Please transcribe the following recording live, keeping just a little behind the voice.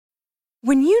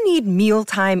When you need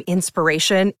mealtime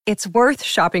inspiration, it's worth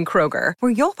shopping Kroger,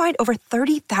 where you'll find over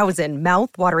 30,000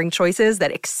 mouth-watering choices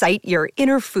that excite your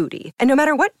inner foodie. And no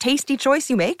matter what tasty choice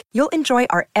you make, you'll enjoy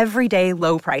our everyday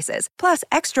low prices, plus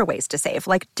extra ways to save,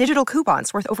 like digital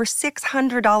coupons worth over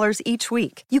 $600 each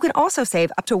week. You can also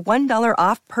save up to $1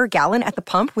 off per gallon at the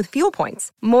pump with fuel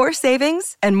points. More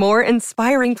savings and more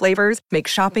inspiring flavors make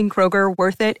shopping Kroger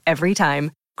worth it every time.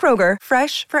 Kroger,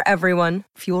 fresh for everyone.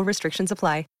 Fuel restrictions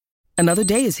apply. Another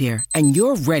day is here, and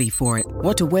you're ready for it.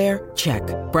 What to wear? Check.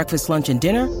 Breakfast, lunch, and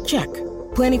dinner? Check.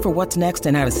 Planning for what's next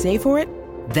and how to save for it?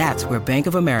 That's where Bank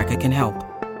of America can help.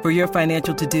 For your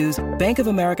financial to-dos, Bank of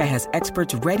America has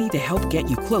experts ready to help get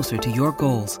you closer to your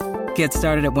goals. Get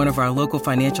started at one of our local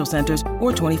financial centers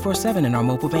or 24/7 in our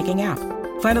mobile banking app.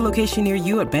 Find a location near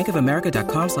you at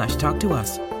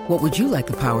bankofamerica.com/talktous. What would you like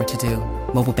the power to do?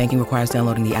 Mobile banking requires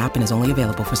downloading the app and is only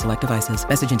available for select devices.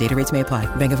 Message and data rates may apply.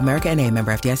 Bank of America N.A.,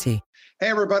 member FDIC. Hey,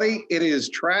 everybody. It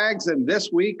is Trags, and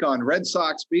this week on Red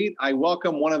Sox Beat, I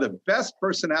welcome one of the best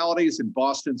personalities in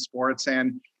Boston sports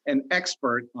and an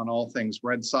expert on all things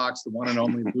Red Sox, the one and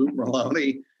only Lou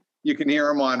Merloni. You can hear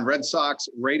him on Red Sox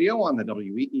Radio on the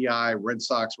WEEI Red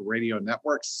Sox Radio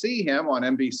Network. See him on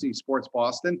NBC Sports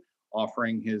Boston,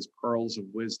 offering his pearls of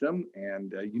wisdom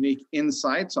and unique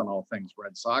insights on all things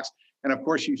Red Sox. And of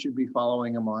course, you should be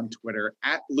following him on Twitter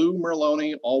at Lou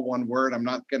Merloni, all one word. I'm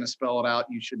not going to spell it out.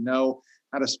 You should know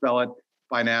how to spell it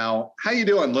by now. How you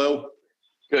doing, Lou?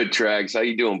 Good, Trags. How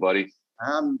you doing, buddy?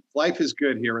 Life is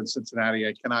good here in Cincinnati.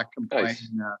 I cannot complain.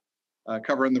 Nice.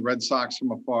 Covering the Red Sox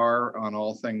from afar on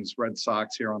all things Red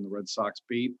Sox here on the Red Sox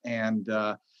Beat. And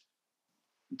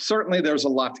certainly there's a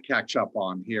lot to catch up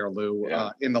on here, Lou.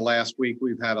 Yeah. In the last week,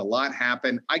 we've had a lot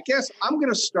happen. I guess I'm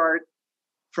going to start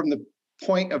from the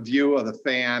point of view of the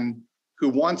fan who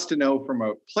wants to know from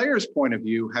a player's point of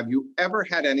view, have you ever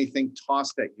had anything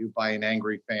tossed at you by an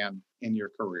angry fan in your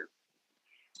career?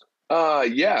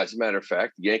 Yeah, as a matter of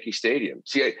fact, Yankee Stadium.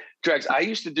 See, Trags, I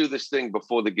used to do this thing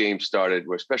before the game started,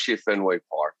 where especially at Fenway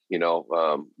Park,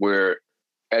 where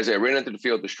as I ran into the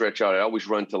field to stretch out, I always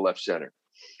run to left center.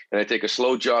 And I take a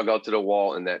slow jog out to the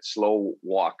wall and that slow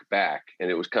walk back.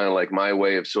 And it was kind of like my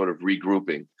way of sort of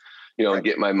regrouping, and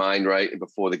get my mind right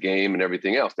before the game and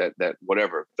everything else, that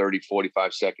whatever, 30,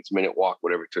 45 seconds, minute walk,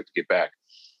 whatever it took to get back.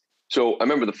 So I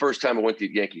remember the first time I went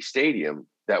to Yankee Stadium,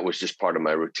 that was just part of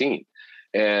my routine.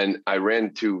 And I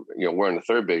ran to, we're in the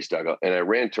third base dugout, and I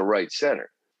ran to right center.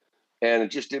 And I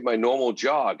just did my normal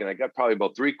jog. And I got probably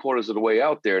about 3/4 of the way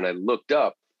out there. And I looked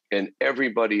up, and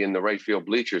everybody in the right field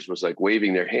bleachers was like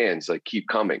waving their hands, like, keep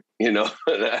coming, And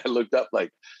I looked up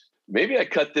like, maybe I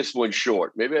cut this one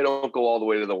short. Maybe I don't go all the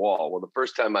way to the wall. Well, the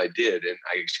first time I did, and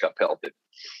I just got pelted.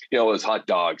 It was hot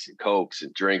dogs and Cokes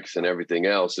and drinks and everything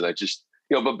else. And I just,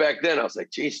 but back then I was like,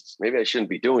 Jesus, maybe I shouldn't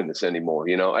be doing this anymore.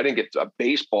 I didn't get a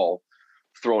baseball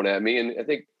thrown at me. And I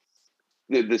think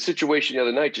the situation the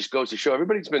other night just goes to show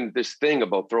everybody's been this thing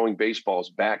about throwing baseballs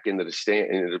back into the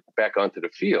stand, back onto the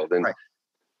field. And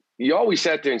you always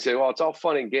sat there and say, well, it's all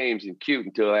fun and games and cute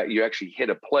until you actually hit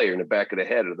a player in the back of the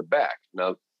head or the back.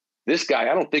 Now, this guy,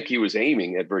 I don't think he was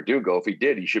aiming at Verdugo. If he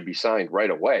did, he should be signed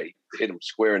right away. Hit him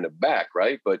square in the back,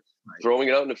 right? But throwing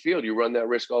it out in the field, you run that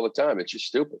risk all the time. It's just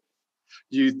stupid.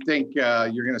 Do you think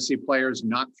you're going to see players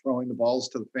not throwing the balls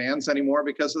to the fans anymore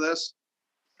because of this?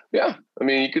 Yeah. I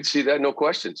mean, you could see that, no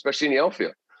question, especially in the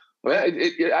outfield.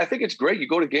 I think it's great. You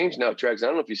go to games now, Trags. I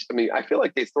don't know if I feel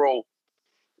like they throw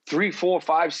 3, 4,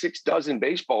 5, 6 dozen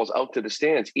baseballs out to the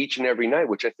stands each and every night,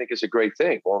 which I think is a great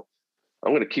thing. Well,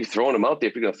 I'm going to keep throwing them out there.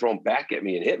 If you're going to throw them back at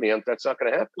me and hit me, that's not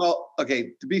going to happen. Well, okay,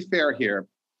 to be fair here,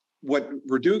 what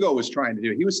Verdugo was trying to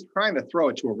do, he was trying to throw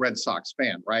it to a Red Sox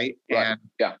fan, right? And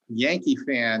yeah, Yankee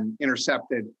fan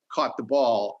intercepted, caught the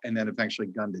ball, and then eventually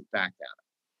gunned it back at him.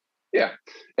 Yeah.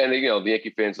 And, the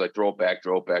Yankee fans like, throw it back,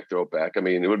 throw it back, throw it back. I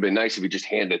mean, it would have been nice if you just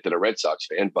handed it to the Red Sox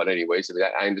fan. But anyways,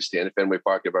 I understand if Fenway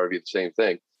Park, they've already did the same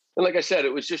thing. And like I said,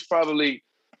 it was just probably,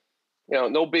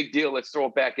 no big deal. Let's throw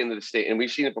it back into the state. And we've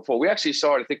seen it before. We actually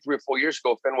saw it, I think, 3 or 4 years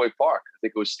ago at Fenway Park. I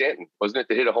think it was Stanton, wasn't it,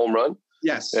 to hit a home run?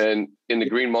 Yes. And in the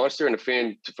Green Monster, and a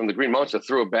fan from the Green Monster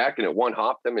threw it back, and it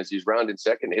one-hopped him as he's rounding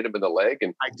second and hit him in the leg.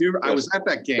 And I was at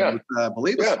that game. Yeah. I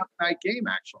believe it was a Sunday night game,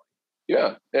 actually.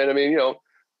 Yeah. And I mean,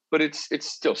 but it's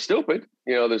still stupid.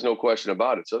 There's no question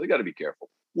about it. So they got to be careful.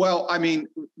 Well, I mean,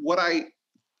 what I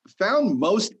found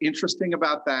most interesting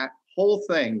about that whole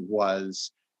thing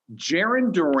was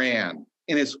Jarren Duran,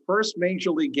 in his first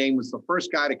major league game, was the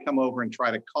first guy to come over and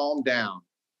try to calm down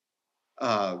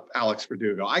Alex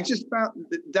Verdugo. I just found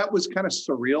that was kind of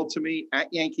surreal to me at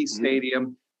Yankee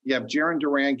Stadium. You have Jarren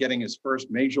Duran getting his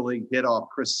first major league hit off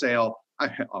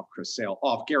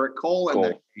Garrett Cole in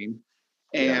that game.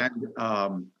 And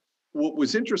what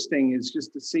was interesting is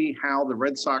just to see how the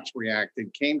Red Sox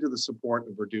reacted, came to the support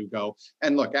of Verdugo.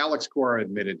 And look, Alex Cora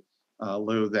admitted,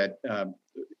 Lou, that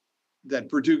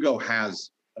Verdugo has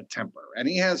a temper, and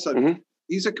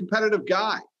he's a competitive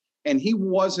guy. And he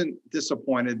wasn't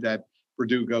disappointed that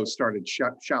Verdugo started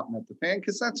shouting at the fan,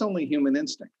 because that's only human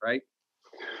instinct, right?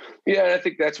 Yeah, and I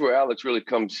think that's where Alex really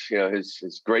comes,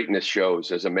 his greatness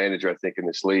shows as a manager, I think, in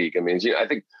this league. I mean, I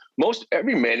think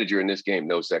every manager in this game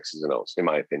knows X's and O's, in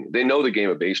my opinion. They know the game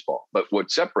of baseball, but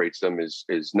what separates them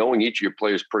is knowing each of your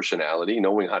players' personality,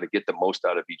 knowing how to get the most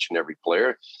out of each and every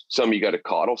player. Some you got to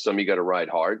coddle, some you got to ride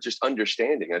hard, just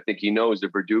understanding. I think he knows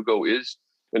that Verdugo is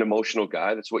an emotional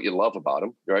guy. That's what you love about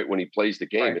him, right? When he plays the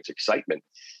game, It's excitement.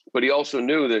 But he also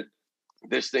knew that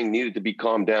this thing needed to be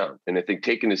calmed down. And I think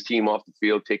taking his team off the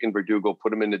field, taking Verdugo,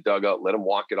 put him in the dugout, let him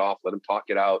walk it off, let him talk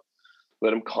it out,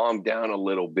 let him calm down a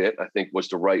little bit, I think was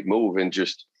the right move. And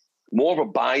just more of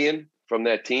a buy-in from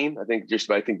that team. I think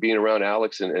being around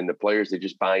Alex and the players, they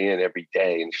just buy in every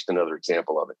day. And just another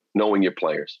example of it, knowing your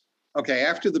players. Okay,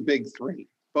 after the big three,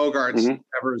 Bogaerts,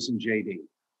 Evers, and JD,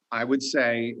 I would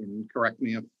say, and correct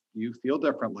me if you feel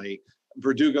differently,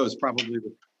 Verdugo is probably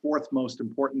the fourth most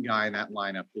important guy in that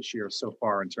lineup this year so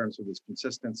far in terms of his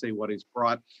consistency, what he's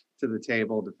brought to the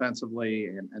table defensively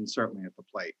and certainly at the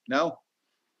plate. No?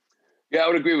 Yeah, I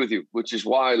would agree with you, which is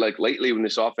why, like, lately when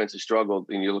this offense has struggled,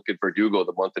 and you look at Verdugo,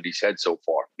 the month that he's had so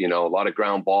far, a lot of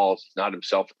ground balls. He's not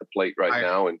himself at the plate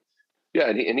now. And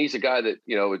he's a guy that,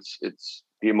 it's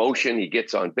the emotion. He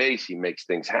gets on base, he makes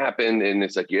things happen. And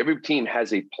it's like every team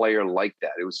has a player like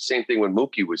that. It was the same thing when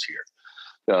Mookie was here.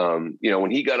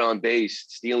 When he got on base,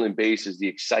 stealing bases, the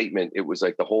excitement, it was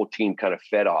like the whole team kind of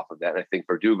fed off of that. And I think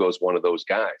Verdugo is one of those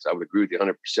guys. I would agree with you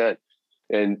 100%.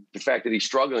 And the fact that he's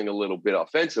struggling a little bit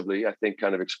offensively, I think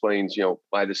kind of explains,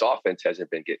 why this offense hasn't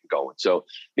been getting going. So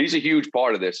he's a huge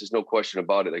part of this. There's no question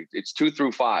about it. Like, it's 2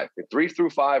 through 5. 3 through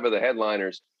 5 are the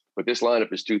headliners, but this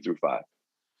lineup is 2 through 5.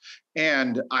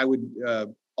 And I would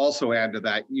also add to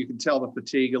that, you can tell the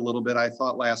fatigue a little bit. I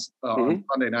thought last on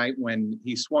Sunday night when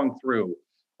he swung through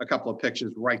a couple of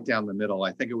pitches right down the middle.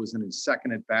 I think it was in his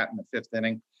second at bat in the 5th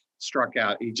inning, struck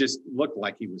out. He just looked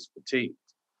like he was fatigued.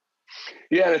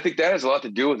 Yeah, and I think that has a lot to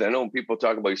do with it. I know when people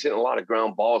talk about he's hitting a lot of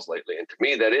ground balls lately, and to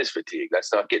me, that is fatigue.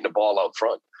 That's not getting the ball out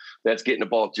front. That's getting the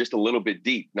ball just a little bit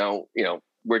deep. Now,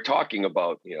 we're talking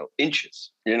about,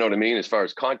 inches, you know what I mean, as far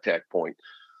as contact point.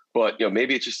 But,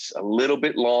 maybe it's just a little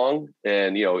bit long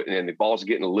and, and the balls are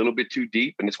getting a little bit too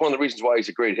deep. And it's one of the reasons why he's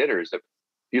a great hitter is that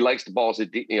he likes the balls,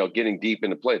 getting deep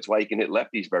into play. It's why he can hit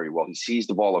lefties very well. He sees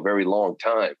the ball a very long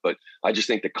time. But I just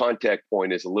think the contact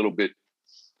point is a little bit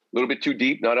too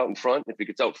deep, not out in front. If he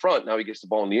gets out front, now he gets the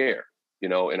ball in the air,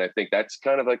 and I think that's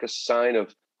kind of like a sign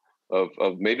of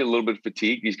maybe a little bit of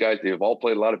fatigue. These guys, they've all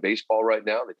played a lot of baseball right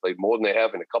now. They played more than they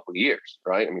have in a couple of years,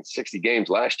 right? I mean, 60 games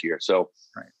last year. So,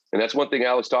 And that's one thing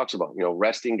Alex talks about,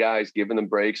 resting guys, giving them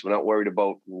breaks. We're not worried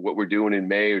about what we're doing in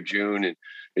May or June. And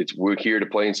we're here to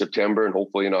play in September and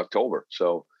hopefully in October.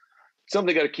 So something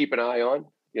they got to keep an eye on.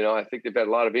 I think they've had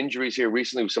a lot of injuries here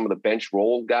recently with some of the bench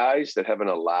role guys that haven't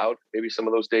allowed maybe some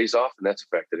of those days off, and that's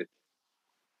affected it.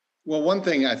 Well, one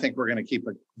thing I think we're going to keep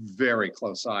a very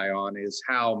close eye on is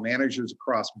how managers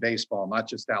across baseball, not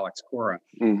just Alex Cora,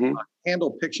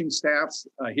 handle pitching staffs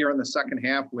here in the second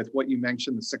half with what you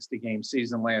mentioned, the 60-game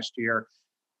season last year.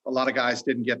 A lot of guys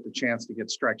didn't get the chance to get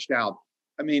stretched out.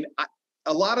 I mean,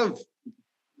 a lot of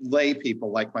lay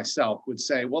people like myself would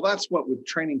say, well, that's what with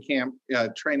training camp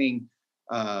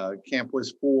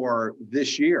was for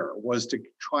this year, was to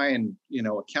try and,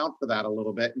 account for that a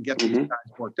little bit and get these guys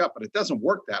worked up. But it doesn't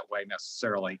work that way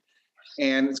necessarily.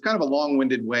 And it's kind of a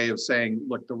long-winded way of saying,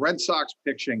 look, the Red Sox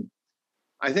pitching,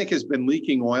 I think, has been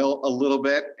leaking oil a little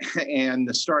bit. And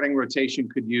the starting rotation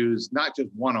could use not just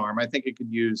one arm. I think it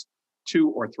could use 2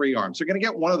 or 3 arms. They're going to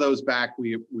get one of those back,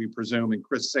 we presume, and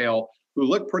Chris Sale, who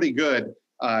looked pretty good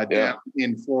down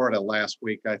in Florida last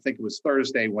week. I think it was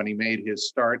Thursday when he made his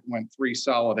start, went 3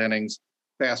 solid innings,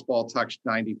 fastball touched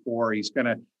 94. He's going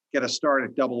to get a start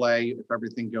at Double-A if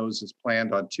everything goes as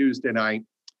planned on Tuesday night.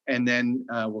 And then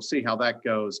we'll see how that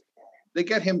goes. They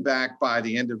get him back by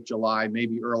the end of July,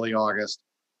 maybe early August.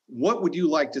 What would you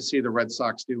like to see the Red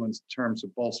Sox do in terms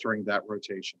of bolstering that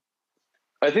rotation?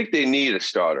 I think they need a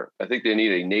starter. I think they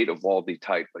need a Nate Eovaldi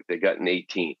type like they got in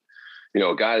 18.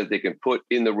 A guy that they can put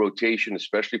in the rotation,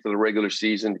 especially for the regular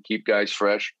season, to keep guys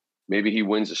fresh. Maybe he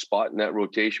wins a spot in that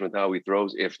rotation with how he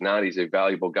throws. If not, he's a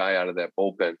valuable guy out of that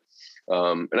bullpen.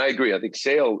 And I agree. I think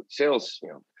Sale's,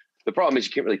 the problem is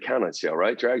you can't really count on Sale,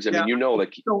 right, Drags? I mean,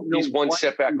 like he's one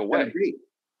setback away.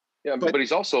 Yeah, but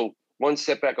he's also one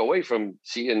setback away from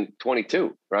seeing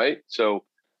 22, right? So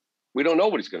we don't know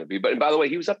what he's going to be. But, and by the way,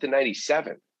 he was up to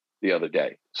 97 the other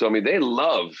day. So, I mean, they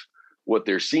love what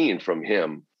they're seeing from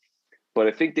him. But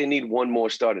I think they need one more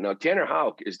starter. Now, Tanner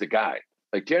Houck is the guy.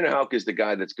 Like, Tanner Houck is the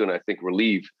guy that's going to, I think,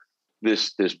 relieve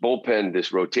this bullpen,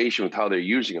 this rotation with how they're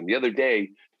using him. The other day,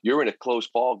 you're in a close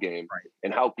ball game, right,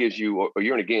 and Houck gives you, or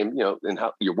you're in a game, you know, and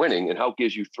how you're winning, and Houck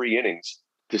gives you 3 innings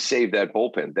to save that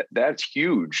bullpen. That's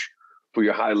huge for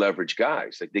your high leverage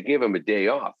guys. Like, they gave him a day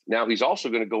off. Now he's also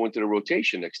going to go into the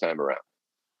rotation next time around.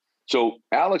 So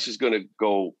Alex is going to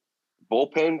go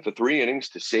bullpen for 3 innings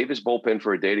to save his bullpen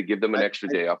for a day, to give them an extra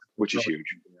day off, which is huge.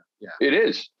 Yeah. It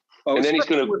is. Oh, and then he's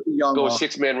going to go a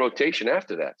 6-man rotation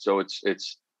after that. So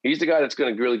he's the guy that's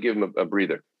going to really give him a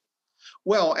breather.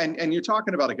 Well, and you're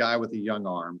talking about a guy with a young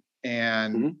arm,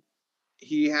 and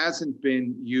he hasn't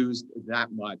been used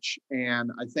that much.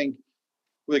 And I think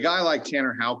with a guy like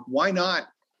Tanner Houck, why not,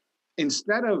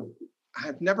 instead of,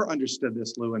 I've never understood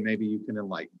this, Lou, and maybe you can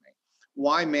enlighten me,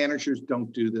 why managers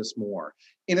don't do this more.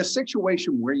 In a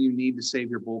situation where you need to save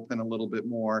your bullpen a little bit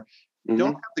more,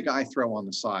 don't have the guy throw on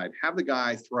the side. Have the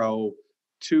guy throw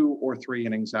 2 or 3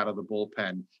 innings out of the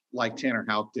bullpen like Tanner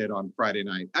Houck did on Friday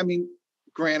night. I mean,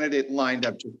 granted, it lined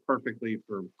up just perfectly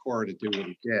for Cora to do what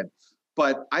he did.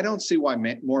 But I don't see why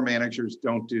more managers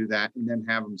don't do that and then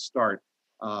have them start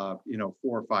 4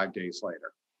 or 5 days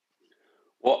later.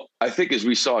 Well, I think as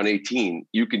we saw in 18,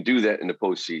 you can do that in the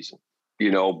postseason,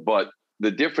 but the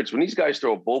difference when these guys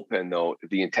throw a bullpen, though,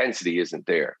 the intensity isn't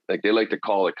there. Like, they like to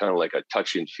call it kind of like a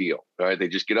touch and feel, right? They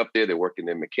just get up there, they're working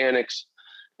their mechanics.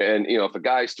 And, if a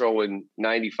guy's throwing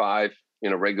 95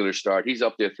 in a regular start, he's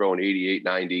up there throwing 88,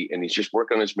 90, and he's just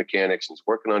working on his mechanics, and he's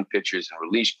working on pitches and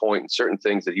release point and certain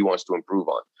things that he wants to improve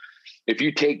on. If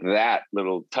you take that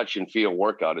little touch and feel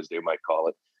workout, as they might call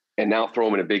it, and now throw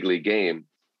him in a big league game,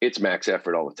 it's max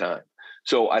effort all the time.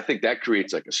 So I think that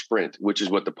creates like a sprint, which is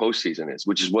what the postseason is,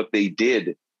 which is what they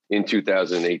did in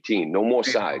 2018. No more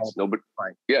sides. Nobody,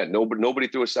 right. Yeah, nobody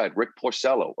threw a side. Rick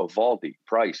Porcello, Evaldi,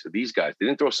 Price, these guys, they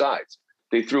didn't throw sides.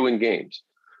 They threw in games.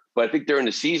 But I think during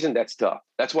the season, that's tough.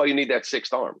 That's why you need that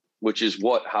 6th arm, which is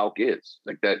what Houck is.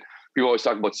 Like that, people always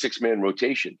talk about 6-man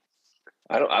rotation.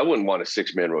 I wouldn't want a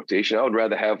 6-man rotation. I would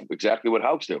rather have exactly what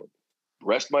Houck's doing.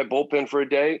 Rest my bullpen for a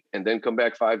day and then come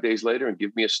back 5 days later and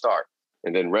give me a start.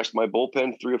 And then rest my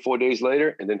bullpen 3 or 4 days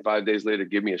later, and then 5 days later,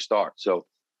 give me a start. So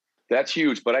that's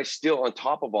huge. But I still, on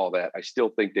top of all that, I still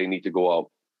think they need to go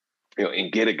out,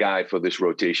 and get a guy for this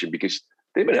rotation, because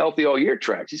they've been healthy all year,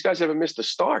 Trax. These guys haven't missed a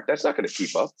start. That's not going to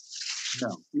keep up.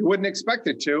 No, you wouldn't expect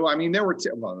it to. I mean, there were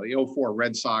the 04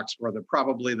 Red Sox were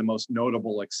probably the most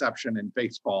notable exception in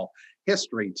baseball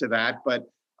history to that. But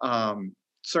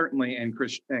certainly, and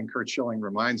Curt Schilling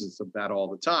reminds us of that all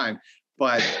the time.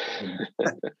 But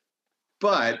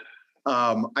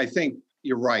I think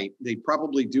you're right. They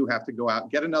probably do have to go out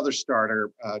and get another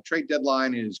starter. Trade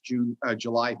deadline is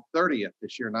July 30th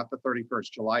this year, not the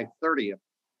 31st, July 30th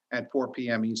at 4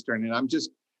 p.m. Eastern. And I'm just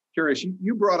curious,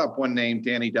 you brought up one name,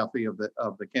 Danny Duffy of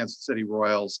the Kansas City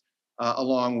Royals,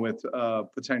 along with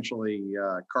potentially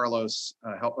Carlos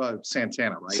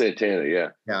Santana, right? Santana, yeah.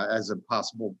 Yeah, as a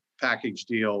possible package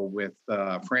deal with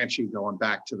Franchy going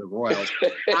back to the Royals.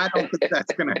 I don't think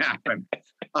that's going to happen.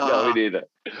 No, we need that.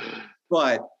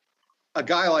 But a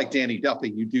guy like Danny Duffy,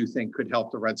 you do think could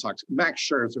help the Red Sox. Max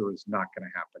Scherzer is not going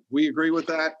to happen. We agree with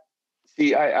that?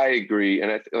 See, I agree.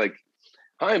 And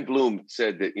Chaim Bloom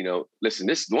said that, listen,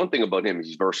 this is the one thing about him is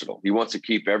he's versatile. He wants to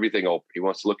keep everything open. He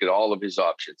wants to look at all of his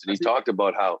options. And he talked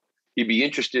about how he'd be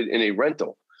interested in a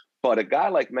rental. But a guy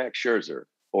like Max Scherzer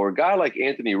or a guy like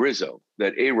Anthony Rizzo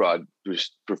that A-Rod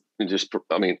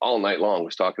all night long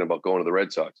was talking about going to the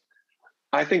Red Sox.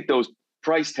 I think those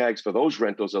price tags for those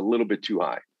rentals are a little bit too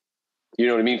high. You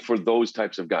know what I mean? For those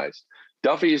types of guys.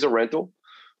 Duffy is a rental.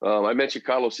 I mentioned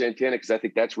Carlos Santana because I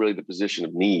think that's really the position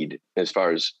of need as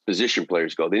far as position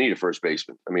players go. They need a first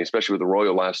baseman. I mean, especially with the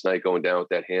Royal last night going down with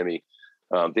that hammy.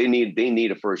 They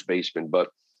need a first baseman. But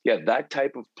yeah, that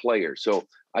type of player. So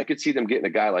I could see them getting a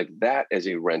guy like that as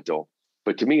a rental.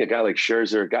 But to me, a guy like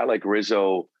Scherzer, a guy like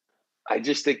Rizzo, I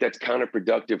just think that's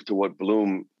counterproductive to what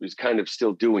Bloom is kind of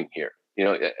still doing here.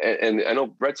 And I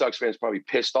know Red Sox fans probably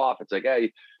pissed off. It's like,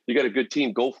 hey, you got a good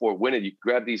team, go for it, win it. You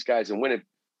grab these guys and win it.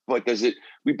 But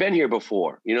we've been here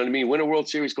before. You know what I mean? Win a World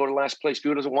Series, go to last place.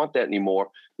 People doesn't want that anymore.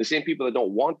 The same people that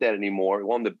don't want that anymore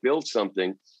want them to build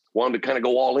something, want them to kind of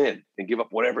go all in and give up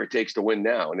whatever it takes to win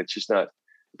now. And it's just not,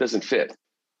 it doesn't fit.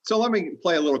 So let me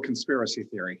play a little conspiracy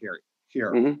theory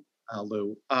here,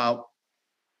 Lou.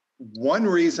 One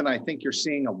reason I think you're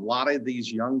seeing a lot of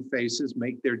these young faces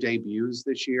make their debuts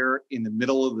this year in the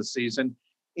middle of the season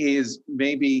is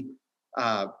maybe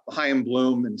Chaim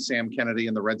Bloom and Sam Kennedy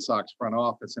in the Red Sox front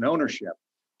office and ownership,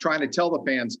 trying to tell the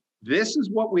fans, this is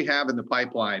what we have in the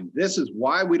pipeline. This is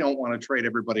why we don't want to trade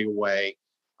everybody away.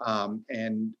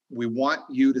 And we want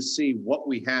you to see what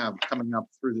we have coming up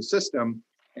through the system.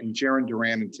 And Jarren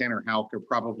Duran and Tanner Houck are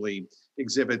probably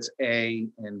exhibits A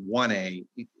and 1A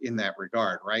in that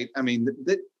regard, right? I mean,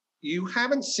 you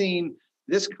haven't seen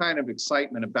this kind of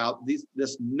excitement about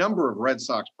this number of Red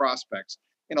Sox prospects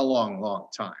in a long, long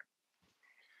time.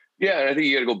 Yeah, and I think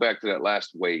you got to go back to that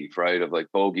last wave, right, of like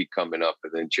Bogey coming up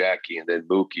and then Jackie and then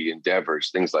Mookie and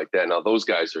Devers, things like that. Now, those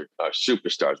guys are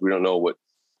superstars. We don't know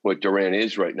what Duran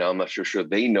is right now. I'm not sure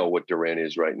they know what Duran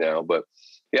is right now. But,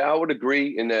 yeah, I would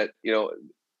agree in that,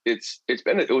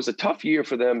 it was a tough year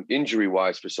for them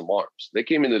injury-wise for some arms. They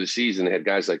came into the season, they had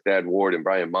guys like Thad Ward and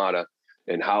Brian Mata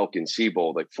and Houck and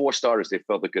Seabold, like 4 starters they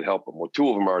felt that could help them. Well, 2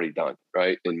 of them are already done,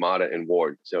 right? In Mata and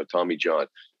Ward, so Tommy John.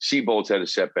 Seabold's had a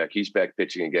setback. He's back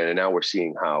pitching again, and now we're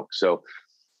seeing Houck. So,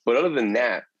 but other than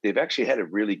that, they've actually had a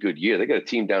really good year. They got a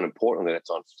team down in Portland that's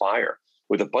on fire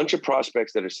with a bunch of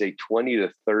prospects that are, say, 20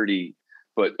 to 30,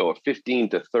 or 15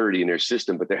 to 30 in their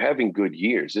system, but they're having good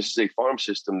years. This is a farm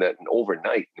system that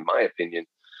overnight, in my opinion,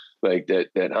 like that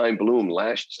Chaim Bloom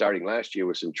starting last year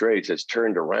with some trades has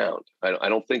turned around. I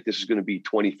don't think this is going to be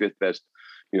 25th best,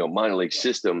 minor league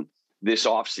system this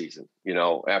offseason,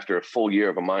 after a full year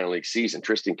of a minor league season.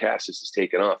 Tristan Cassis has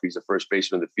taken off. He's a first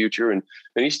baseman of the future, and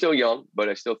he's still young, but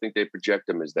I still think they project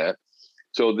him as that.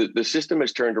 So the system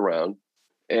has turned around.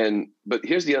 But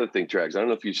here's the other thing, Trags. I don't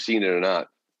know if you've seen it or not.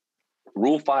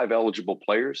 Rule 5 eligible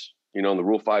players, in the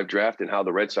Rule 5 draft, and how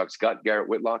the Red Sox got Garrett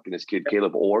Whitlock and his kid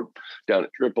Caleb Orb down at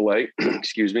AAA,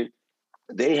 excuse me.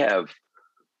 They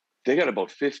got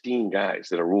about 15 guys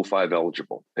that are Rule 5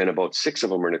 eligible, and about 6 of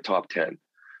them are in the top 10.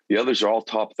 The others are all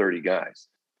top 30 guys.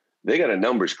 They got a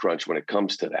numbers crunch when it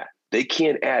comes to that. They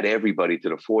can't add everybody to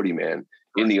the 40-man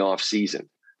in the off season.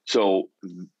 So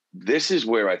this is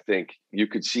where I think you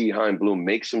could see Chaim Bloom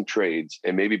make some trades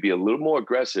and maybe be a little more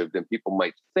aggressive than people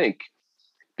might think,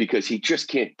 because he just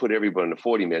can't put everybody in the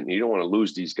 40-man. You don't want to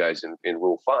lose these guys in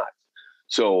Rule 5.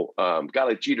 So a guy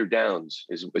like Jeter Downs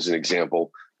is an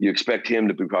example. You expect him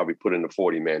to be probably put in the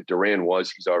 40-man. Duran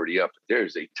he's already up. But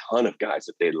there's a ton of guys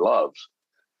that they love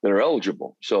that are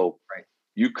eligible. So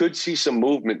you could see some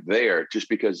movement there just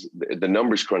because the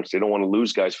numbers crunch. They don't want to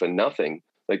lose guys for nothing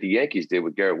like the Yankees did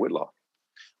with Garrett Whitlock.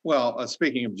 Well,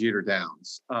 speaking of Jeter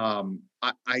Downs,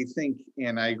 I think,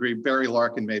 and I agree, Barry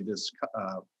Larkin made this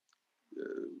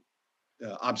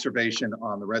observation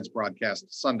on the Reds broadcast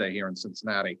Sunday here in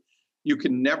Cincinnati. You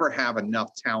can never have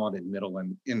enough talented middle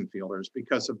and infielders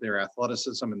because of their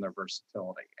athleticism and their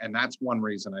versatility. And that's one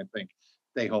reason I think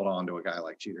they hold on to a guy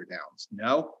like Jeter Downs.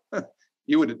 No,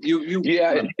 you would.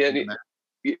 Yeah,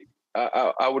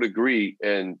 I would agree.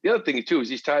 And the other thing too is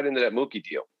he's tied into that Mookie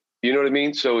deal. You know what I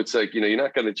mean? So it's like, you're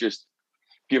not going to just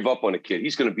give up on a kid.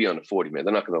 He's going to be on the 40-man.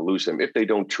 They're not going to lose him if they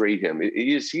don't trade him.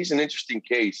 He's an interesting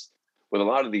case with a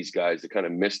lot of these guys that kind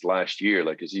of missed last year,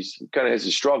 like, cause he kind of has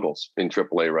his struggles in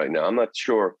AAA right now. I'm not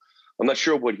sure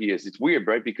what he is. It's weird,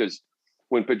 right? Because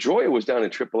when Pedroia was down in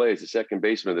AAA as the second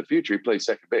baseman of the future, he played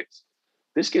second base.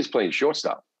 This kid's playing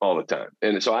shortstop all the time.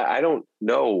 And so I don't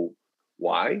know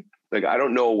why. Like, I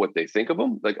don't know what they think of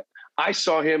him. Like, I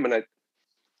saw him and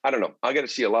I don't know. I got to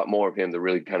see a lot more of him to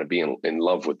really kind of be in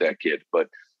love with that kid. But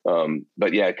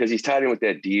yeah, because he's tied in with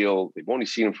that deal. They've only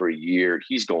seen him for a year.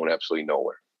 He's going absolutely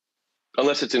nowhere.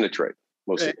 Unless it's in a trade.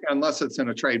 Unless it's in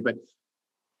a trade. But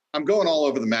I'm going all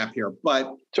over the map here.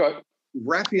 But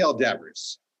Rafael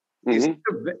Devers,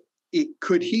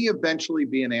 could he eventually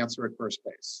be an answer at first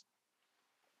base?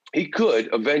 He could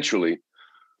eventually.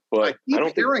 But I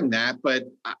keep hearing that, but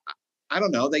I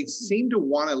don't know. They seem to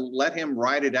want to let him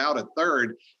ride it out at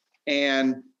third.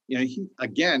 And, he,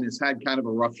 again, has had kind of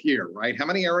a rough year, right? How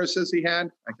many errors has he had?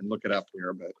 I can look it up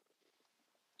here, but.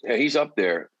 Yeah, he's up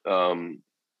there.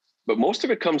 But most of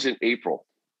it comes in April,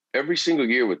 every single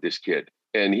year with this kid.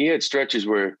 And he had stretches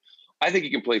where I think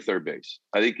he can play third base.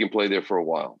 I think he can play there for a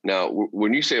while. Now,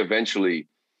 when you say eventually,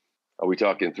 are we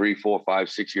talking 3, 4, 5,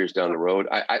 6 years down the road?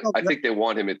 I think they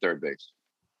want him at third base.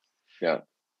 Yeah.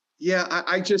 Yeah,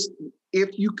 I just,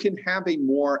 if you can have a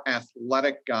more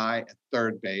athletic guy at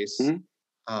third base,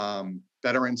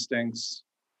 better instincts,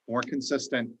 more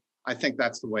consistent, I think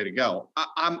that's the way to go.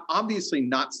 I'm obviously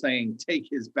not saying take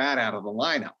his bat out of the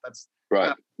lineup. That's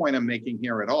not the point I'm making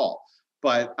here at all.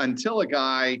 But until a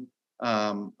guy,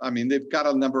 they've got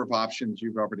a number of options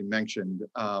you've already mentioned.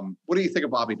 What do you think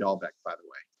of Bobby Dahlbeck, by the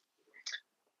way?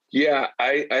 Yeah,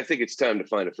 I think it's time to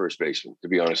find a first baseman, to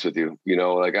be honest with you. You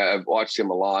know, like I've watched him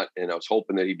a lot and I was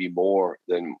hoping that he'd be more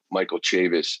than Michael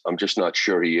Chavis. I'm just not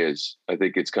sure he is. I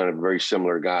think it's kind of a very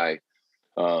similar guy.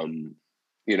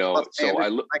 You know, so I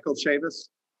look Michael Chavis.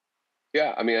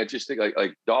 Yeah, I mean, I just think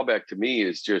like Dahlbeck to me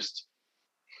is just,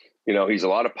 you know, he's a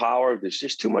lot of power. There's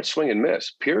just too much swing and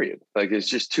miss, period. Like it's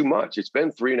just too much. It's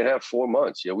been 3.5, 4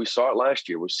 months. You know, we saw it last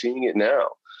year. We're seeing it now.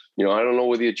 You know, I don't know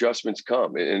where the adjustments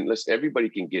come. And listen, everybody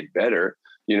can get better,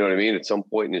 you know what I mean, at some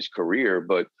point in his career.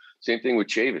 But same thing with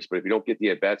Chavis. But if you don't get the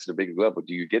at-bats at a big level,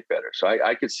 do you get better? So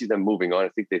I could see them moving on. I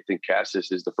think they think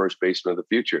Cassis is the first baseman of the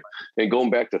future. And going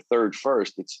back to third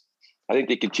first, I think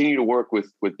they continue to work with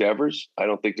Devers. I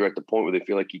don't think they're at the point where they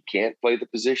feel like he can't play the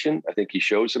position. I think he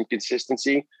shows some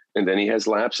consistency and then he has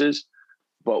lapses.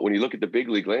 But when you look at the big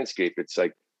league landscape, it's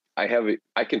like I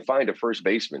can find a first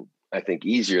baseman, I think,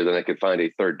 easier than I could find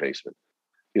a third baseman.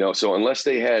 You know, so unless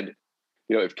they had,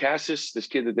 you know, if Cassis, this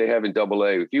kid that they have in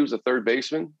AA, if he was a third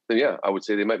baseman, then yeah, I would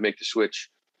say they might make the switch,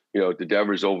 you know, to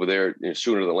Devers over there, you know,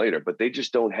 sooner than later. But they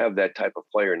just don't have that type of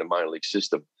player in the minor league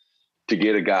system to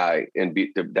get a guy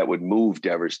that would move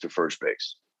Devers to first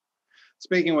base.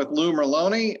 Speaking with Lou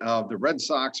Merloni of the Red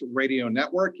Sox Radio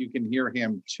Network, you can hear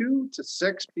him 2 to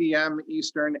 6 p.m.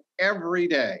 Eastern every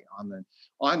day on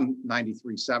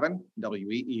 93.7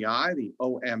 WEEI, the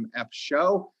OMF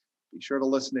show. Be sure to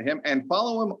listen to him and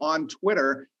follow him on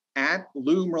Twitter at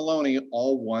Lou Merloni,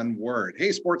 all one word.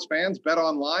 Hey, sports fans, Bet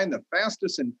Online, the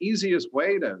fastest and easiest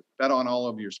way to bet on all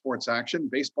of your sports action.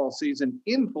 Baseball season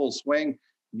in full swing.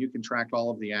 You can track all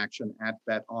of the action at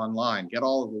Bet Online. Get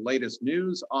all of the latest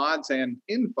news, odds, and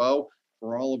info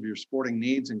for all of your sporting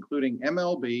needs, including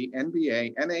MLB,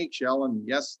 NBA, NHL, and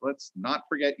yes, let's not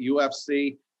forget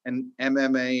UFC and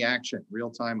MMA action.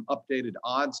 Real-time updated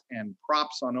odds and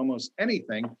props on almost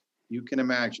anything you can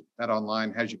imagine. Bet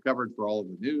Online has you covered for all of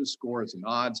the news, scores, and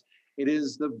odds. It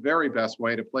is the very best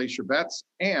way to place your bets,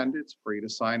 and it's free to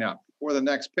sign up. Before the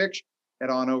next pitch, head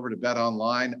on over to Bet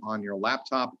Online on your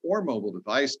laptop or mobile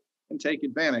device and take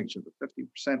advantage of the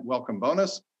 50% welcome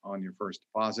bonus on your first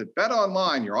deposit. Bet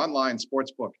Online, your online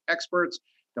sportsbook experts.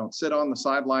 Don't sit on the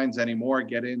sidelines anymore.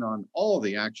 Get in on all of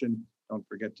the action. Don't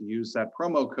forget to use that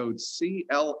promo code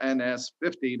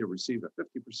CLNS50 to receive a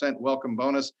 50% welcome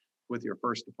bonus with your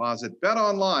first deposit. Bet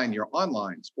Online, your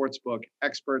online sportsbook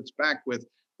experts. Back with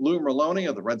Lou Merloni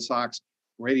of the Red Sox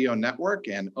Radio Network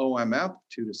and OMF,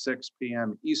 2 to 6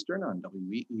 p.m. Eastern on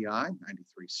WEEI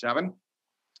 93.7.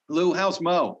 Lou, how's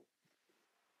Mo?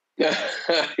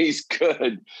 He's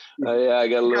good. Yeah, I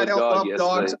got a little dog yesterday.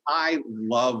 Dogs. I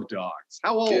love dogs.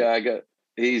 How old? Yeah,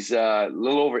 he's a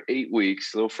little over 8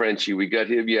 weeks, little Frenchie. We got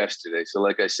him yesterday. So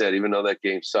like I said, even though that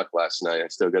game sucked last night, I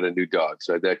still got a new dog.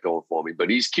 So I had that going for me. But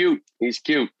he's cute. He's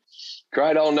cute.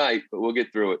 Cried all night, but we'll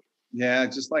get through it. Yeah,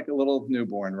 just like a little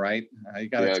newborn, right? You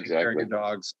got to take care of your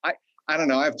dogs. I don't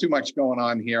know. I have too much going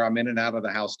on here. I'm in and out of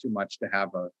the house too much to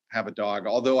have a dog.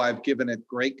 Although I've given it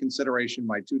great consideration.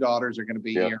 My 2 daughters are going to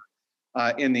be here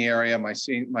in the area. My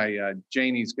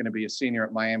Janie's going to be a senior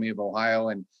at Miami of Ohio,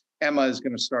 and Emma is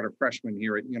going to start a freshman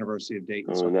here at University of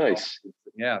Dayton. Oh, nice.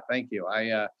 Yeah, thank you.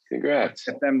 Congrats.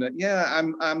 Get them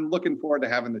to, I'm looking forward to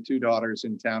having the 2 daughters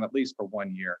in town at least for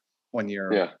 1 year. 1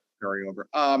 year carryover.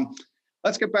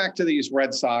 Let's get back to these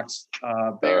Red Sox.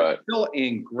 They're still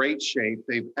in great shape.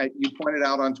 You pointed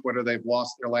out on Twitter, they've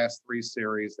lost their last 3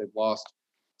 series. They've lost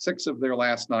 6 of their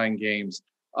last 9 games.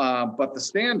 But the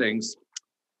standings,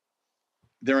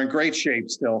 they're in great shape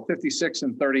still, 56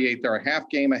 and 38. They're a half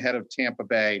game ahead of Tampa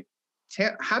Bay.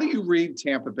 How do you read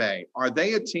Tampa Bay? Are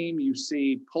they a team you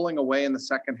see pulling away in the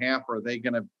second half, or are they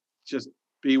going to just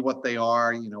be what they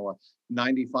are, you know, a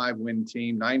 90 to 95 win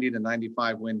team,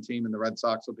 and the Red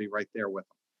Sox will be right there with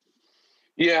them?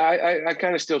 Yeah, I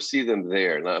kind of still see them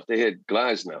there. Now, if they had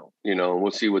Glasnow, you know,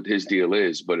 we'll see what his deal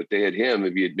is. But if they had him,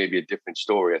 it'd be maybe a different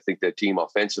story. I think that team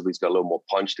offensively has got a little more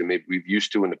punch than maybe we've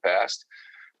used to in the past.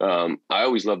 I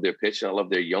always love their pitching. I love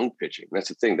their young pitching. That's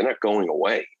the thing. They're not going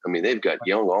away. I mean, they've got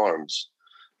young arms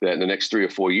that in the next 3 or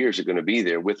 4 years are going to be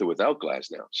there with or without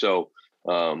Glasnow. So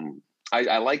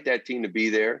I like that team to be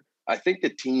there. I think the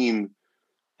team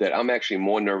that I'm actually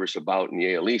more nervous about in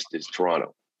the AL East is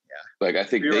Toronto. Yeah. Like, I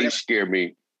think they scare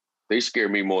me. They scare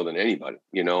me more than anybody,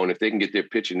 you know, and if they can get their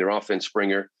pitching, their offense,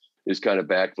 Springer is kind of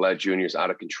back. Vlad Jr. is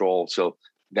out of control. So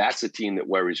that's a team that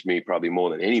worries me probably more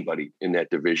than anybody in that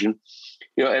division.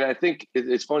 You know, and I think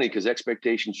it's funny because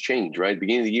expectations change, right? At the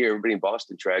beginning of the year, everybody in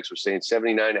Boston Trags was saying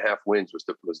 79.5 wins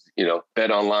was you know,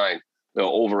 Bet Online,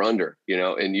 over under, you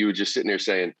know, and you were just sitting there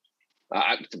saying,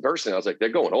 personally, I was like, they're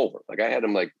going over. Like I had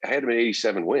them at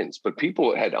 87 wins, but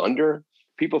people had under.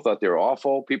 People thought they were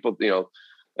awful. People, you know,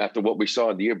 after what we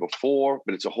saw the year before,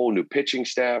 but it's a whole new pitching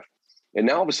staff. And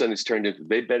now all of a sudden it's turned into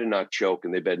they better not choke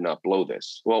and they better not blow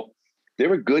this. Well,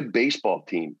 they're a good baseball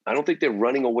team. I don't think they're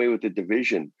running away with the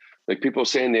division. Like people are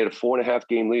saying they had a 4.5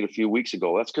 game lead a few weeks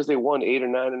ago. That's because they won 8 or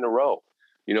 9 in a row.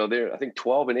 You know, they're, I think,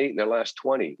 12-8 in their last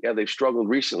 20. Yeah, they've struggled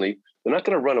recently. They're not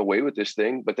going to run away with this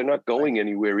thing, but they're not going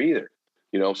anywhere either.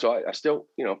 You know, so I still,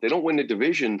 you know, if they don't win the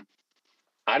division,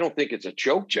 I don't think it's a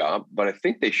choke job, but I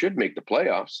think they should make the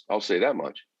playoffs. I'll say that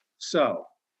much. So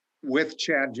with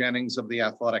Chad Jennings of The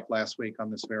Athletic last week on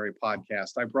this very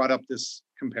podcast, I brought up this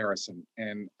comparison,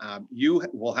 and you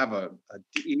will have a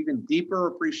even deeper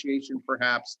appreciation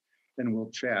perhaps than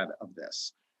will Chad of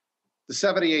this. The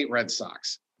 78 Red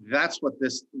Sox. That's what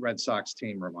this Red Sox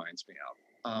team reminds me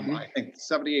of. I think the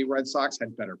 78 Red Sox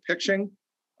had better pitching,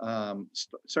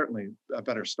 certainly a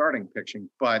better starting pitching,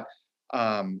 but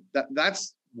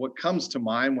that's what comes to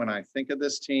mind when I think of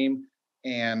this team.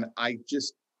 And I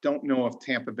just don't know if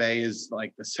Tampa Bay is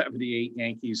like the 78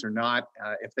 Yankees or not,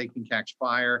 if they can catch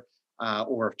fire,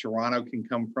 or if Toronto can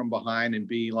come from behind and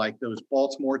be like those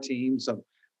Baltimore teams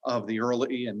of the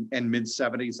early and mid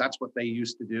 70s. That's what they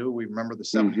used to do. We remember the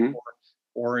 74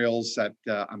 Orioles that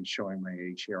I'm showing my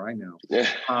age here. I know.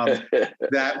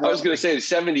 That I was going to say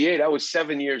 78. I was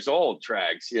 7 years old,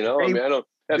 Trags. You know, I mean, I don't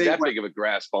have that big of a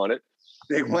grasp on it.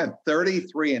 They went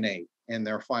 33-8 in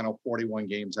their final 41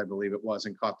 games, I believe it was,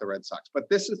 and caught the Red Sox. But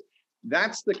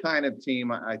that's the kind of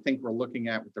team I think we're looking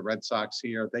at with the Red Sox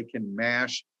here. They can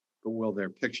mash, but will their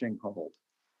pitching hold?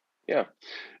 Yeah.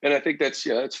 And I think that's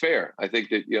fair. I think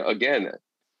that, again,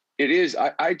 it is.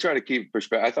 I try to keep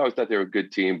perspective. I thought they were a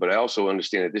good team, but I also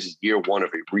understand that this is year one of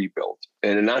a rebuild,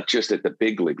 and not just at the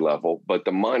big league level, but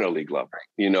the minor league level,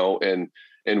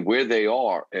 and where they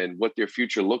are and what their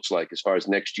future looks like as far as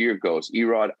next year goes.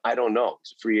 Erod, I don't know.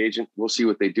 He's a free agent. We'll see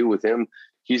what they do with him.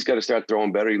 He's got to start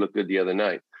throwing better. He looked good the other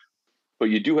night.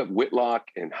 But you do have Whitlock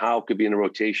and Howe could be in a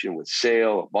rotation with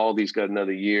Sale. Baldy's got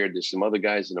another year. There's some other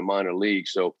guys in the minor league.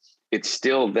 So it's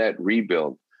still that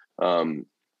rebuild.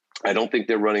 I don't think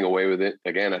they're running away with it.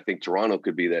 Again, I think Toronto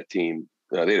could be that team.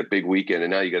 They had a big weekend,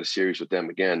 and now you got a series with them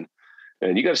again.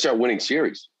 And you got to start winning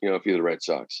series, if you're the Red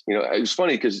Sox. It was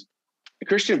funny because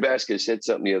Christian Vasquez said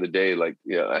something the other day,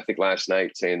 I think last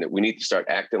night, saying that we need to start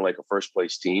acting like a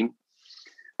first-place team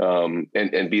and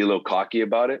be a little cocky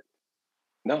about it.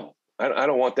 No, I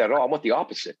don't want that at all. I want the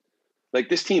opposite. Like,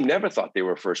 this team never thought they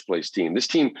were a first-place team. This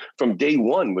team from day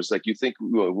one was like, you think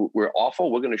we're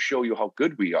awful? We're going to show you how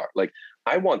good we are. Like,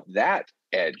 I want that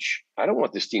edge. I don't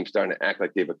want this team starting to act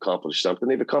like they've accomplished something.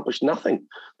 They've accomplished nothing.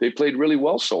 They've played really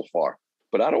well so far.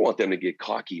 But I don't want them to get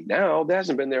cocky now. That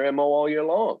hasn't been their MO all year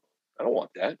long. I don't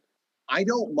want that. I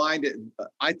don't mind it.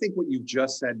 I think what you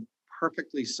just said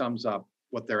perfectly sums up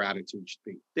what their attitude should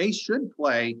be. They should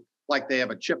play like they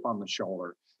have a chip on the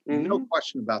shoulder. No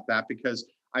question about that, because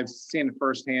I've seen it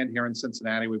firsthand here in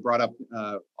Cincinnati. We brought up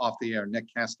off the air Nick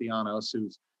Castellanos,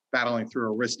 who's battling through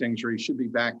a wrist injury, should be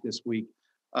back this week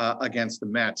against the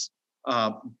Mets.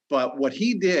 But what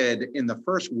he did in the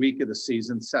first week of the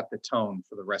season set the tone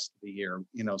for the rest of the year,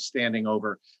 standing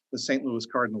over the St. Louis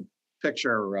Cardinal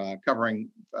pitcher, covering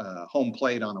home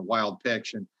plate on a wild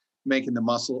pitch and making the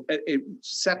muscle. It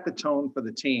set the tone for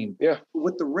the team. Yeah.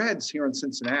 With the Reds here in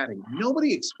Cincinnati,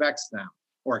 nobody expects them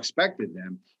or expected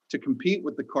them to compete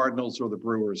with the Cardinals or the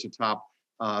Brewers atop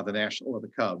the National, or the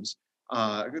Cubs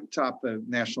atop the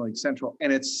National League Central,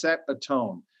 and it set a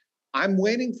tone. I'm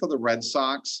waiting for the Red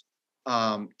Sox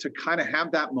to kind of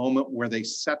have that moment where they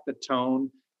set the tone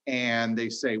and they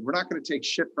say, we're not going to take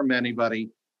shit from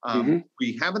anybody.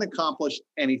 We haven't accomplished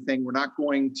anything. We're not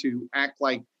going to act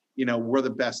like, we're the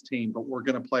best team, but we're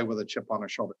going to play with a chip on our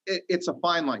shoulder. It's a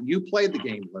fine line. You played the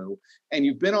game, Lou, and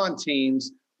you've been on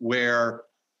teams where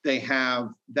they have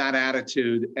that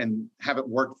attitude and haven't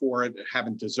worked for it,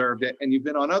 haven't deserved it. And you've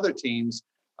been on other teams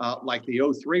like the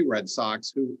 2003 Red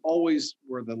Sox, who always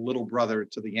were the little brother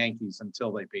to the Yankees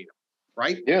until they beat them,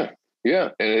 right? Yeah.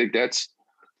 And I think that's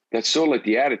sort of like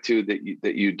the attitude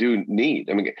that you do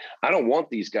need. I mean, I don't want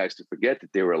these guys to forget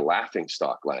that they were a laughing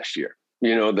stock last year.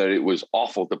 That it was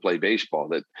awful to play baseball,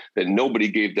 that nobody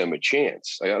gave them a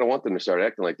chance. I don't want them to start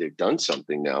acting like they've done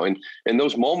something now. And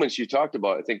those moments you talked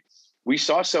about, I think we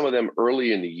saw some of them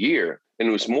early in the year, and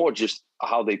it was more just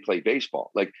how they play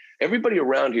baseball. Like, everybody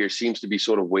around here seems to be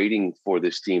sort of waiting for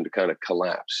this team to kind of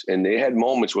collapse. And they had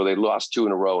moments where they lost 2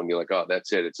 in a row and you're like, oh,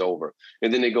 that's it, it's over.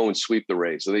 And then they go and sweep the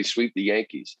Rays, or they sweep the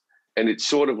Yankees. And it's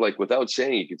sort of like, without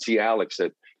saying, you can see Alex,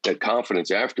 that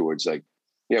confidence afterwards, like,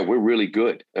 yeah, we're really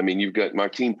good. I mean, you've got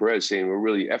Martin Perez saying we're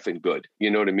really effing good, you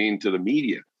know what I mean, to the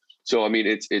media. So, I mean,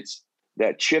 it's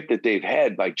that chip that they've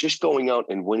had by just going out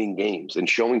and winning games and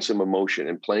showing some emotion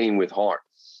and playing with heart.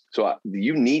 So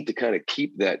you need to kind of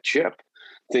keep that chip,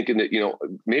 thinking that,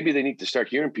 maybe they need to start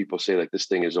hearing people say like, this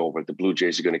thing is over. The Blue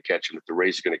Jays are going to catch them. The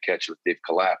Rays are going to catch them. They've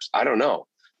collapsed. I don't know,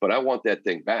 but I want that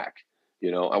thing back.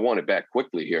 I want it back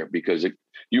quickly here because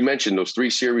you mentioned those 3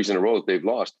 series in a row that they've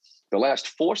lost. The last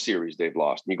 4 series they've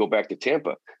lost, and you go back to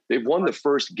Tampa, they've won the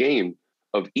first game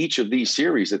of each of these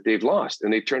series that they've lost,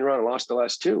 and they've turned around and lost the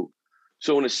last 2.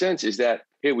 So in a sense, is that,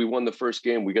 hey, we won the first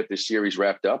game, we got this series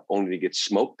wrapped up, only to get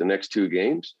smoked the next 2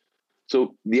 games.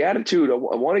 So the attitude, I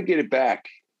want to get it back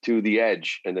to the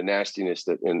edge and the nastiness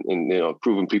that, and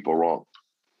proving people wrong.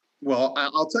 Well,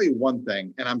 I'll tell you one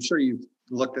thing, and I'm sure you've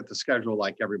looked at the schedule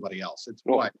like everybody else. It's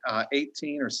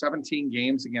 18 or 17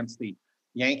 games against the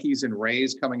Yankees and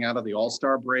Rays coming out of the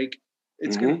All-Star break.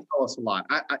 It's going to tell us a lot.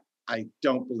 I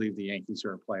don't believe the Yankees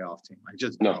are a playoff team. I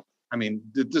just don't. I mean,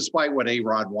 despite what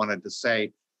A-Rod wanted to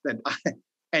say, that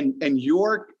and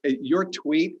your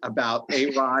tweet about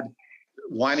A-Rod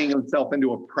winding himself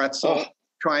into a pretzel,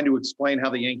 trying to explain how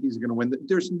the Yankees are going to win.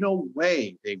 There's no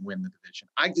way they win the division.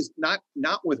 I just not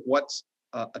with what's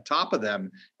atop of them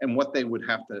and what they would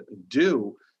have to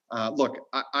do. Look,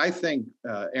 I think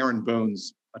Aaron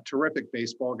Boone's a terrific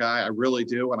baseball guy. I really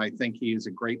do. And I think he is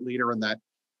a great leader in that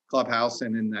clubhouse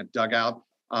and in that dugout.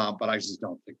 But I just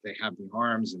don't think they have the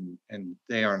arms, and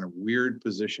they are in a weird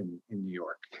position in New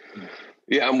York.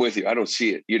 Yeah, I'm with you. I don't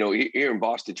see it. Here in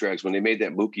Boston, Trags, when they made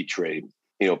that Mookie trade,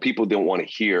 people don't want to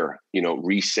hear,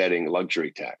 resetting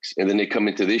luxury tax. And then they come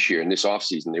into this year, in this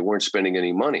offseason, they weren't spending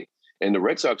any money. And the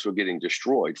Red Sox were getting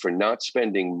destroyed for not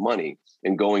spending money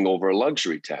and going over a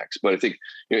luxury tax. But I think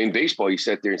in baseball, you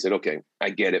sat there and said, okay, I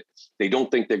get it. They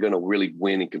don't think they're going to really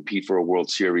win and compete for a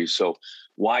World Series. So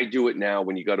why do it now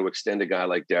when you got to extend a guy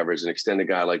like Devers and extend a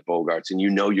guy like Bogarts and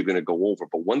you're going to go over?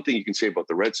 But one thing you can say about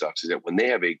the Red Sox is that when they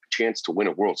have a chance to win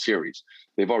a World Series,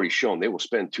 they've already shown they will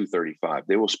spend $235.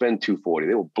 They will spend $240.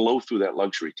 They will blow through that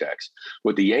luxury tax.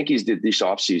 What the Yankees did this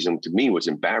offseason to me was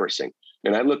embarrassing.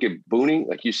 And I look at Booney,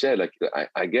 like you said, like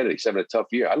I get it. He's having a tough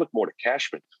year. I look more to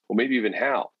Cashman or maybe even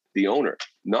Hal, the owner,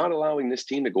 not allowing this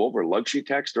team to go over a luxury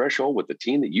tax threshold with the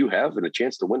team that you have and a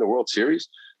chance to win the World Series,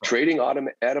 trading Adam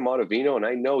Ottavino. And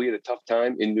I know he had a tough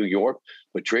time in New York,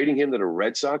 but trading him to the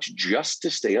Red Sox just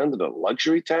to stay under the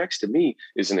luxury tax to me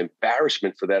is an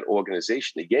embarrassment for that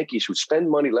organization. The Yankees, who spend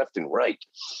money left and right,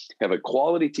 have a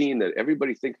quality team that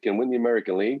everybody thinks can win the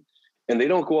American League. And they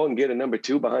don't go out and get a number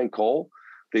 2 behind Cole.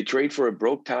 They trade for a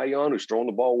broke Taillon, who's throwing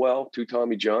the ball well, 2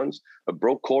 Tommy Johns, a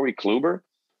broke Corey Kluber,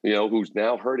 who's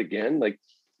now hurt again, like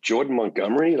Jordan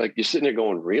Montgomery. Like, you're sitting there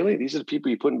going, really? These are the people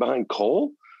you're putting behind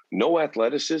Cole? No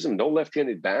athleticism, no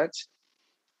left-handed bats.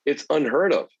 It's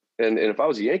unheard of. And if I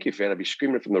was a Yankee fan, I'd be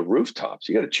screaming from the rooftops.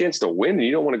 You got a chance to win and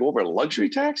you don't want to go over a luxury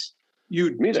tax?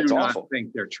 You that's do not awful.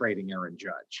 Think they're trading Aaron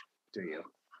Judge, do you?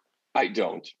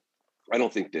 I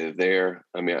don't think they're there.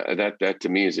 I mean, that to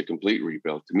me is a complete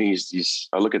rebuild. To me,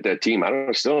 I look at that team.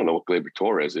 still don't know what Gleyber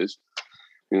Torres is.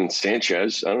 And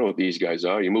Sanchez, I don't know what these guys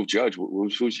are. You move Judge.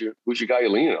 Who's your guy you're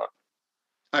leaning on?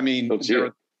 I mean,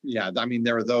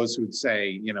 there are those who'd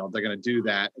say, they're going to do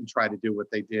that and try to do what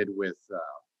they did with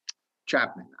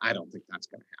Chapman. I don't think that's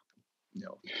going to happen.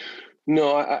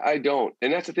 No, I don't.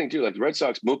 And that's the thing too. Like the Red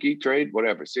Sox Mookie trade,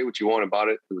 whatever. Say what you want about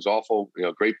it. It was awful.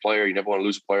 Great player. You never want to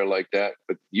lose a player like that.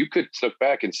 But you could look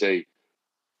back and say,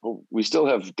 well, we still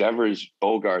have Devers,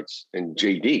 Bogarts, and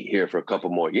JD here for a couple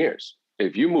more years.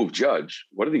 If you move Judge,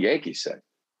 what do the Yankees say?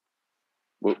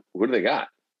 What do they got?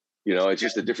 It's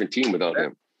just a different team without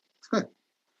him.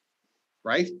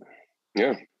 Right?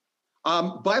 Yeah.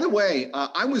 By the way,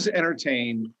 I was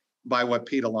entertained by what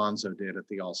Pete Alonso did at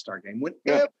the All-Star game.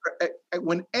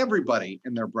 When everybody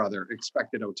and their brother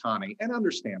expected Ohtani, and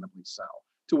understandably so,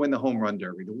 to win the home run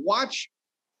derby, to watch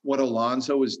what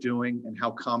Alonso is doing and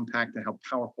how compact and how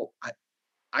powerful.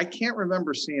 I can't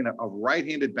remember seeing a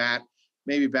right-handed bat,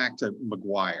 maybe back to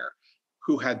McGuire,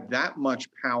 who had that much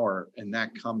power and that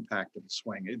compact of a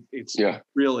swing. It's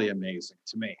really amazing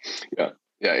to me. Yeah,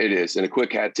 it is. And a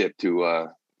quick hat tip to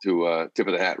tip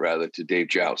of the hat rather to Dave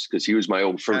Joust, because he was my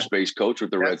old first base coach with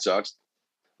the Red Sox.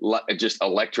 Just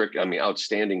electric. I mean,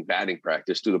 outstanding batting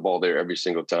practice. Do the ball there every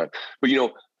single time. But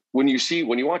when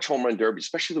you watch home run derby,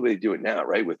 especially the way they do it now,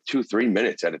 right, with 2-3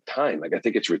 minutes at a time, like I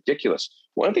think it's ridiculous.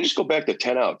 Why don't they just go back to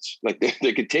 10 outs? Like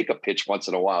they could take a pitch once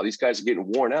in a while. These guys are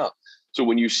getting worn out. So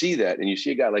when you see that, and you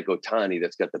see a guy like Ohtani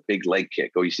that's got the big leg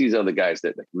kick, or you see these other guys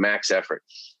that like max effort,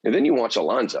 and then you watch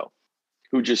Alonso,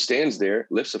 who just stands there,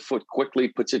 lifts a foot quickly,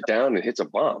 puts it down, and hits a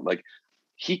bomb. Like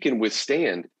he can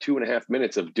withstand 2.5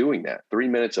 minutes of doing that, 3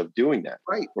 minutes of doing that.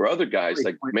 Right. Or other guys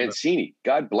like Mancini,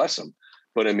 God bless him.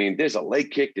 But I mean, there's a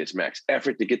leg kick, there's max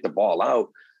effort to get the ball out.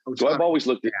 So I've always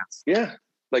looked at,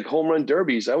 like home run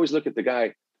derbies. I always look at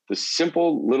the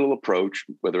simple little approach,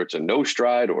 whether it's a no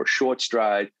stride or a short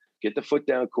stride, get the foot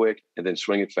down quick and then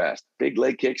swing it fast. Big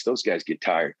leg kicks, those guys get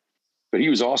tired. But he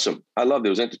was awesome. I loved it.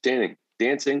 It was entertaining.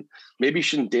 Dancing. Maybe you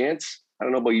shouldn't dance. I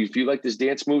don't know about you if you like his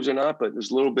dance moves or not, but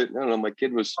there's a little bit, I don't know, my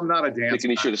kid was I'm not a dancer. Thinking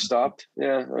he should have stopped.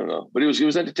 Yeah, I don't know. But it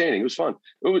was entertaining. It was fun.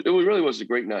 It really was a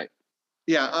great night.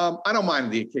 Yeah, I don't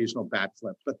mind the occasional bat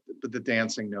flip, but the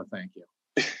dancing, no thank you.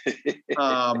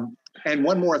 And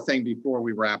one more thing before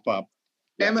we wrap up.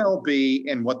 MLB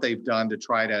and what they've done to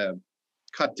try to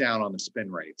cut down on the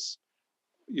spin rates.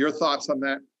 Your thoughts on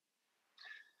that?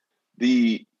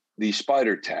 The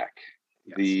spider tack,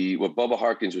 what Bubba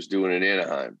Harkins was doing in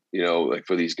Anaheim, like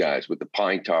for these guys with the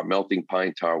pine tar, melting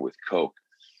pine tar with Coke.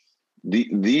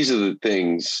 These are the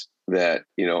things that,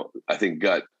 I think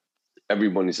got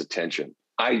everybody's attention.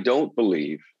 I don't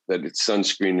believe that it's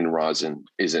sunscreen and rosin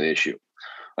is an issue.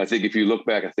 I think if you look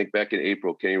back, back in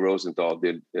April, Kenny Rosenthal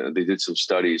they did some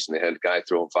studies and they had a guy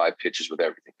throwing 5 pitches with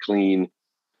everything clean,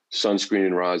 sunscreen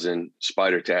and rosin,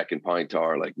 spider tack and pine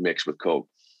tar, like mixed with Coke.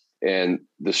 And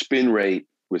the spin rate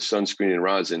with sunscreen and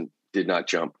rosin did not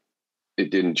jump.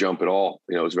 It didn't jump at all.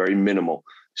 It was very minimal.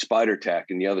 Spider tack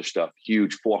and the other stuff,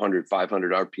 huge 400,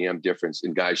 500 RPM difference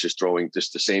in guys just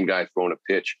the same guy throwing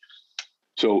a pitch.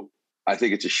 So I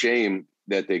think it's a shame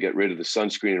that they get rid of the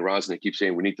sunscreen and rosin. They keep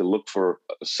saying we need to look for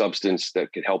a substance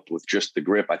that could help with just the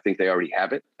grip. I think they already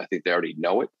have it. I think they already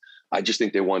know it. I just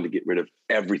think they wanted to get rid of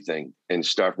everything and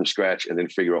start from scratch and then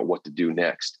figure out what to do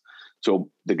next. So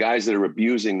the guys that are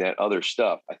abusing that other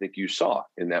stuff, I think you saw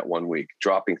in that 1 week,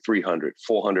 dropping 300,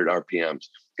 400 RPMs.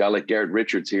 A guy like Garrett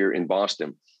Richards here in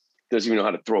Boston doesn't even know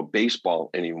how to throw a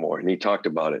baseball anymore. And he talked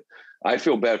about it. I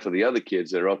feel bad for the other kids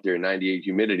that are out there in 98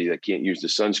 humidity that can't use the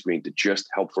sunscreen to just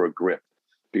help for a grip,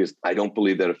 because I don't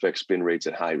believe that affects spin rates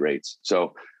at high rates.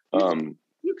 So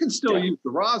you can still use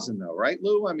the rosin though, right,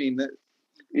 Lou? I mean,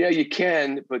 yeah, you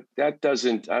can, but that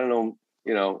doesn't, I don't know,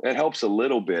 it helps a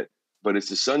little bit, but it's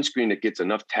the sunscreen that gets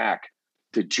enough tack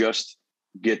to just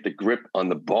get the grip on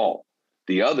the ball.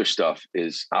 The other stuff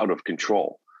is out of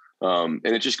control. And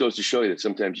it just goes to show you that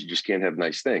sometimes you just can't have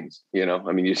nice things.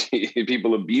 I mean, you see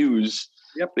people abuse,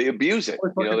 they abuse it.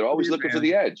 They're always looking for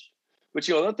the edge. But,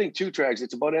 another thing too, Trags,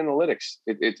 it's about analytics.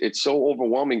 It's so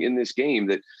overwhelming in this game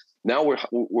that now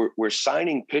we're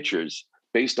signing pitchers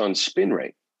based on spin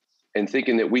rate and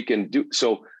thinking that we can do.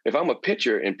 So if I'm a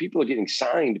pitcher and people are getting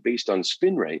signed based on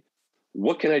spin rate,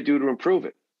 what can I do to improve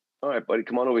it? All right, buddy,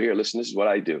 come on over here. Listen, this is what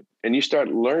I do. And you start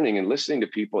learning and listening to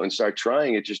people and start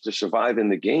trying it just to survive in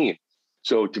the game.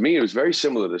 So to me, it was very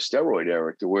similar to the steroid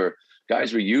era, to where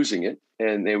guys were using it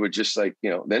and they were just like,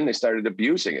 then they started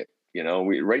abusing it,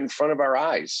 right in front of our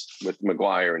eyes with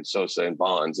McGuire and Sosa and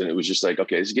Bonds. And it was just like,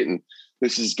 okay,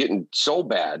 this is getting so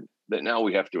bad that now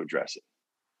we have to address it.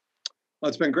 Well,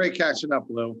 it's been great catching up,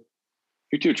 Lou.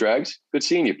 You too, Trags. Good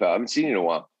seeing you, pal. I haven't seen you in a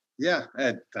while. Yeah,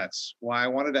 that's why I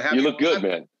wanted to have you. You look good,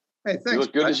 man. Hey, thanks. You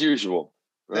look good as usual.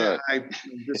 Yeah, I'm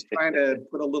just trying to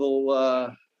put a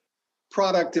little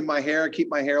product in my hair, keep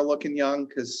my hair looking young,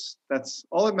 because that's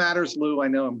all that matters, Lou. I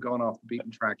know I'm going off the beaten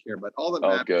track here, but all that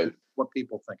matters is what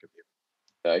people think of you.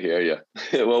 I hear you.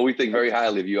 Well, we think very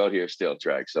highly of you out here still,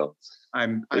 Track. So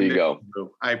there you go.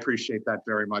 Lou. I appreciate that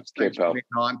very much. Thanks for being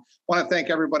on. I want to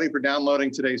thank everybody for downloading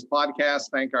today's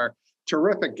podcast. Thank our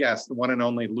terrific guest, the one and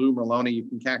only Lou Merloni. You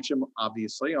can catch him,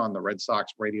 obviously, on the Red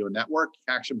Sox Radio Network.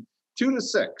 Catch him 2 to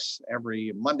 6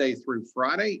 every Monday through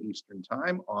Friday Eastern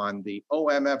Time on the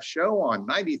OMF show on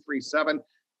 93.7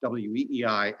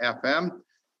 WEEI FM.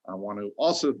 I want to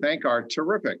also thank our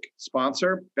terrific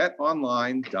sponsor,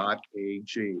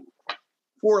 betonline.ag.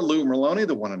 For Lou Merloni,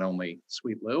 the one and only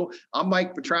Sweet Lou, I'm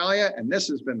Mike Petralia, and this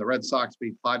has been the Red Sox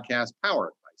Beat podcast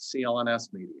powered by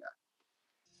CLNS Media.